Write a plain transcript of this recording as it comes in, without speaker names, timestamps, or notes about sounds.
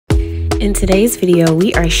In today's video,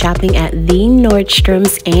 we are shopping at the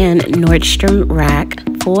Nordstroms and Nordstrom Rack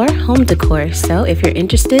for home decor. So if you're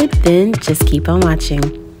interested, then just keep on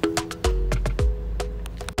watching.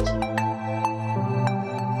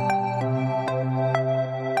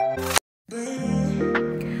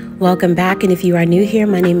 Welcome back, and if you are new here,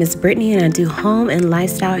 my name is Brittany and I do home and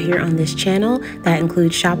lifestyle here on this channel. That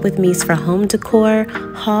includes shop with me's for home decor,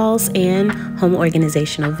 hauls, and home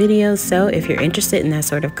organizational videos. So if you're interested in that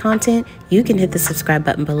sort of content, you can hit the subscribe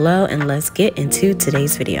button below, and let's get into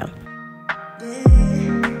today's video.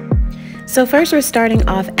 So first, we're starting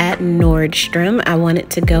off at Nordstrom. I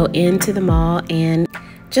wanted to go into the mall and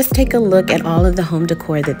just take a look at all of the home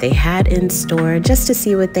decor that they had in store, just to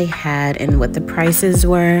see what they had and what the prices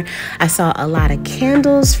were. I saw a lot of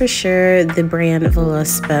candles for sure. The brand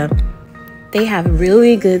Voluspa, they have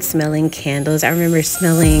really good smelling candles. I remember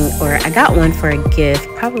smelling, or I got one for a gift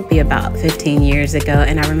probably about 15 years ago,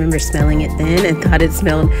 and I remember smelling it then and thought it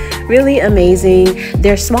smelled really amazing.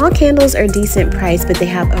 Their small candles are decent price, but they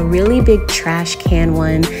have a really big trash can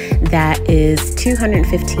one that is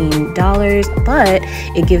 $215, but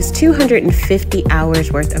it gives 250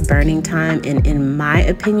 hours worth of burning time, and in my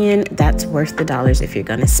opinion, that's worth the dollars if you're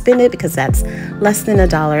gonna spend it, because that's less than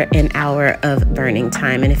 $1 an hour of burning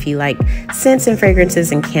time. And if you like scents and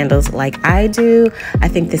fragrances and candles like I do, I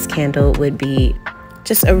think this candle would be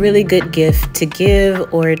just a really good gift to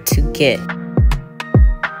give or to get.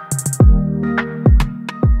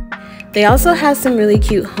 They also have some really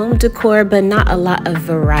cute home decor, but not a lot of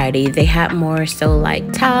variety. They had more so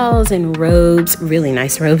like towels and robes, really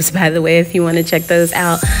nice robes, by the way, if you want to check those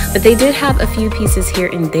out. But they did have a few pieces here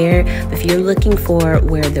and there. If you're looking for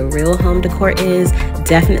where the real home decor is,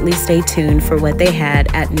 definitely stay tuned for what they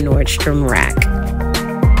had at Nordstrom Rack.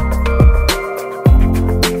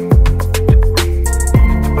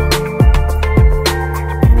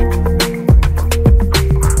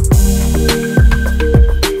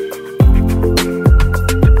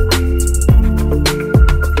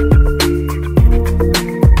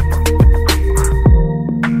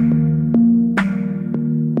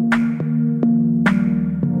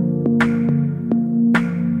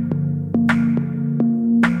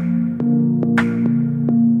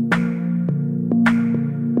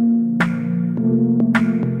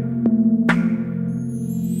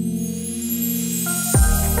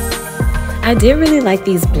 I did really like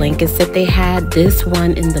these blankets that they had. This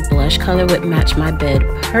one in the blush color would match my bed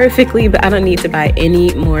perfectly, but I don't need to buy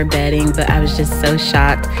any more bedding. But I was just so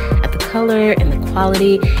shocked at the color and the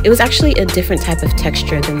quality. It was actually a different type of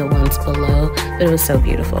texture than the ones below, but it was so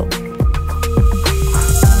beautiful.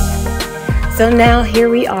 So now here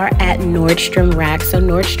we are at Nordstrom Rack. So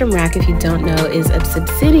Nordstrom Rack, if you don't know, is a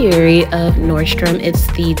subsidiary of Nordstrom. It's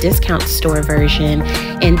the discount store version,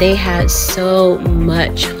 and they had so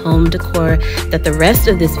much home decor that the rest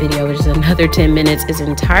of this video, which is another 10 minutes, is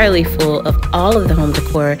entirely full of all of the home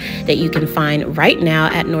decor that you can find right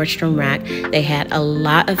now at Nordstrom Rack. They had a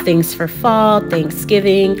lot of things for fall,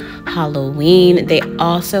 Thanksgiving, Halloween. They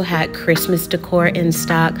also had Christmas decor in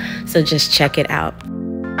stock, so just check it out.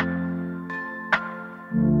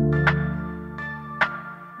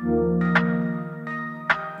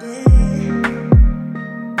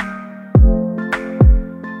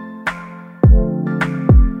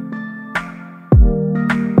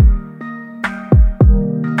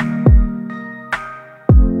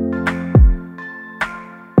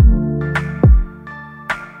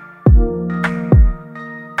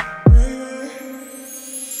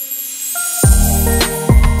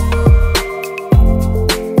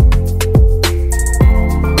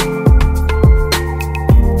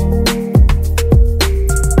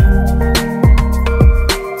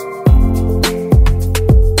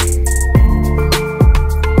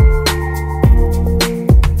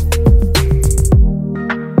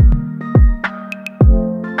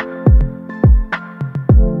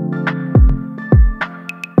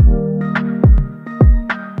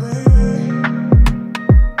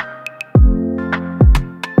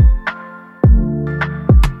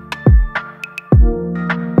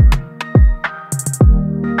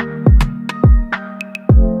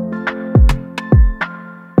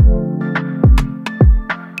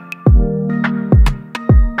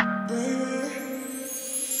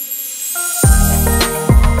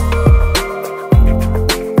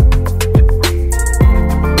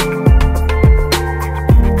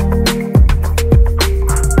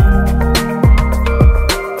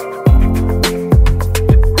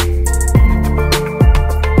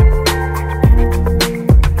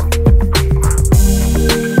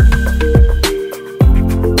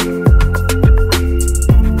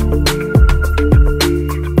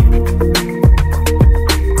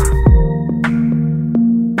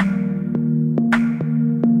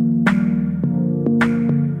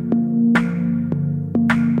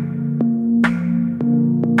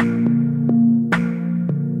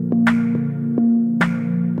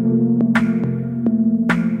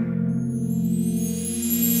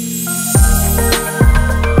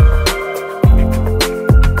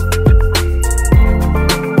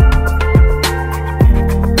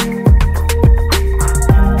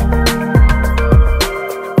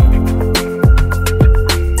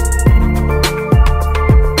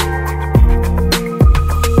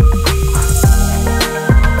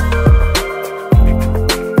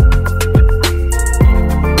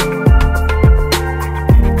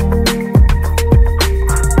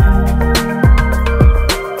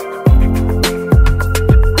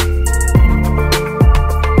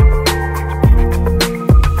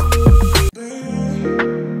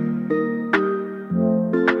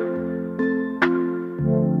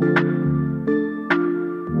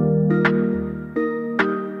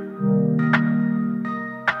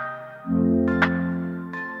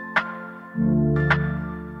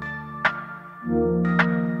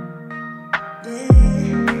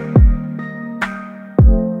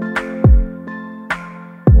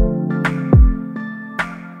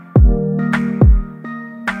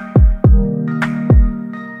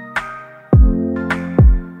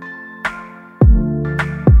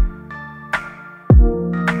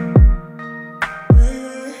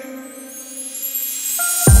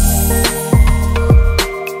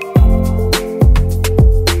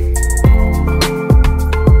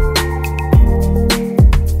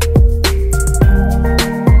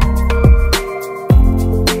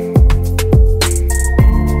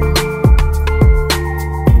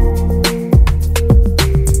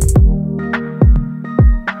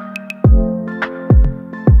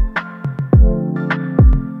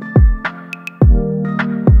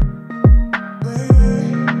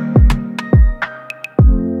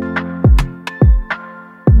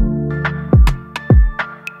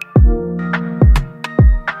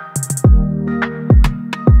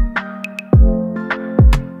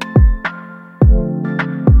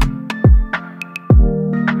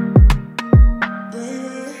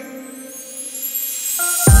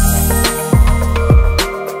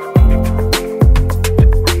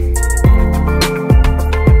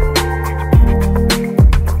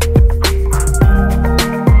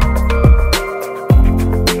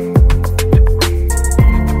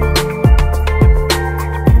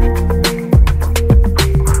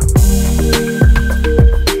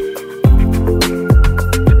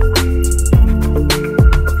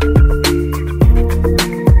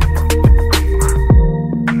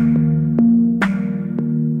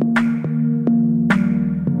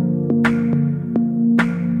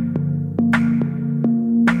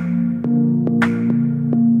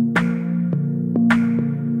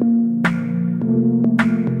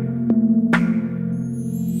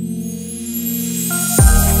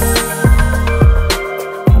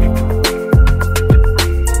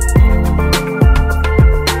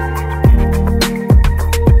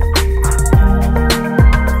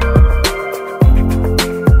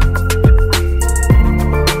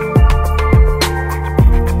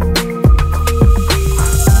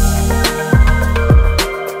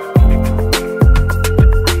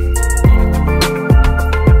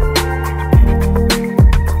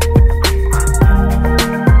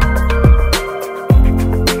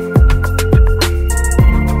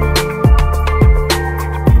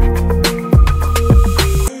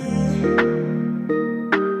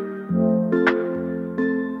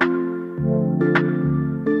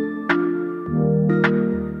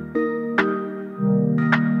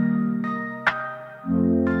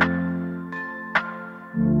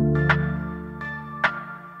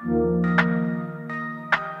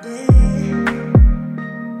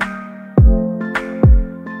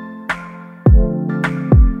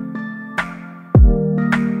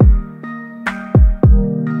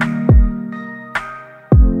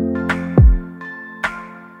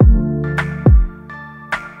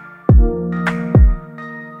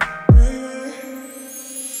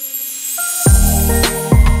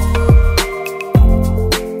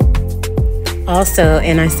 Also,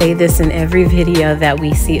 and I say this in every video that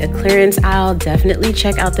we see a clearance aisle, definitely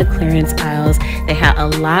check out the clearance aisles. They have a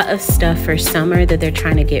lot of stuff for summer that they're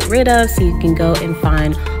trying to get rid of, so you can go and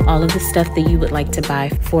find all of the stuff that you would like to buy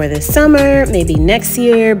for the summer, maybe next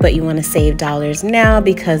year, but you want to save dollars now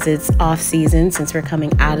because it's off season since we're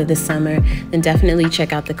coming out of the summer. Then definitely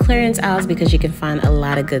check out the clearance aisles because you can find a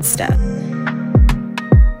lot of good stuff.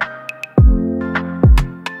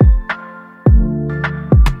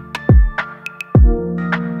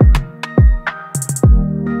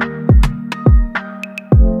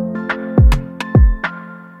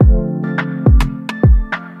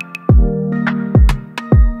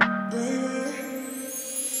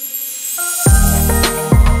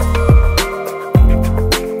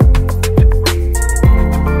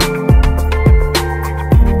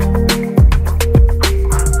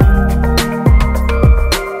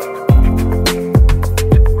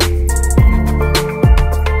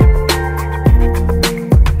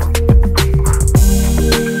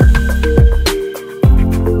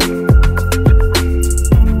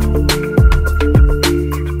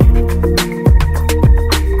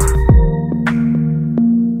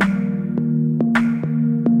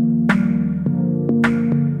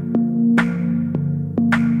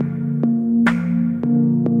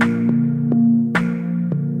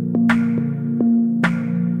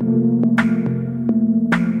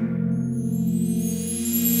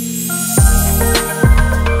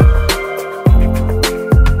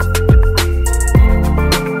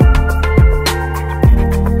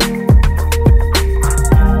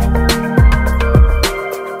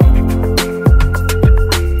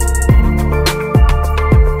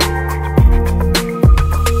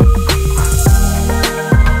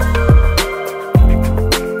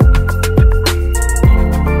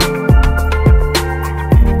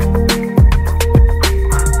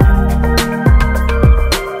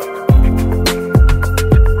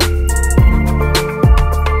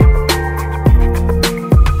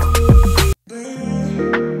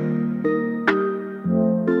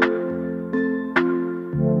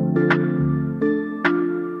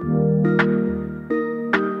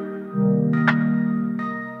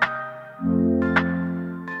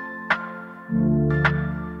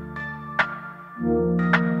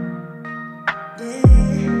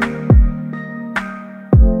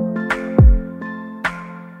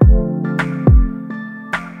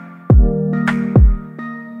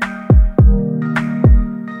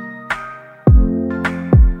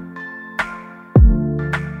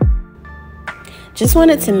 Just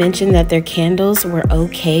wanted to mention that their candles were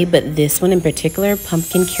okay, but this one in particular,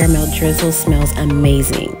 pumpkin caramel drizzle, smells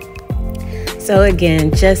amazing. So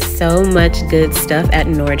again, just so much good stuff at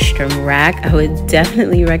Nordstrom Rack. I would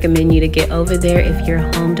definitely recommend you to get over there if you're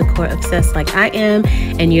home decor obsessed like I am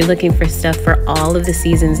and you're looking for stuff for all of the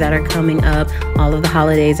seasons that are coming up, all of the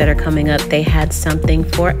holidays that are coming up. They had something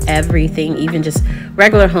for everything, even just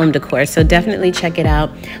regular home decor. So definitely check it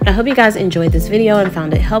out. But I hope you guys enjoyed this video and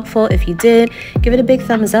found it helpful. If you did, give it a big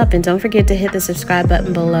thumbs up and don't forget to hit the subscribe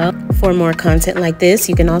button below for more content like this.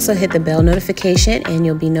 You can also hit the bell notification and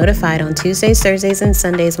you'll be notified on Tuesdays, Thursdays, and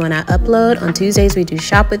Sundays when I upload. On Tuesdays, we do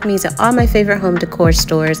shop with me at all my favorite home decor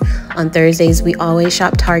stores. On Thursdays, we always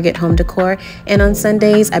shop Target home decor. And on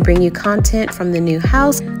Sundays, I bring you content from the new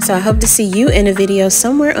house. So I hope to see you in a video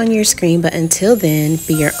somewhere on your screen. But until then,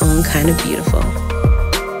 be your own kind of beautiful.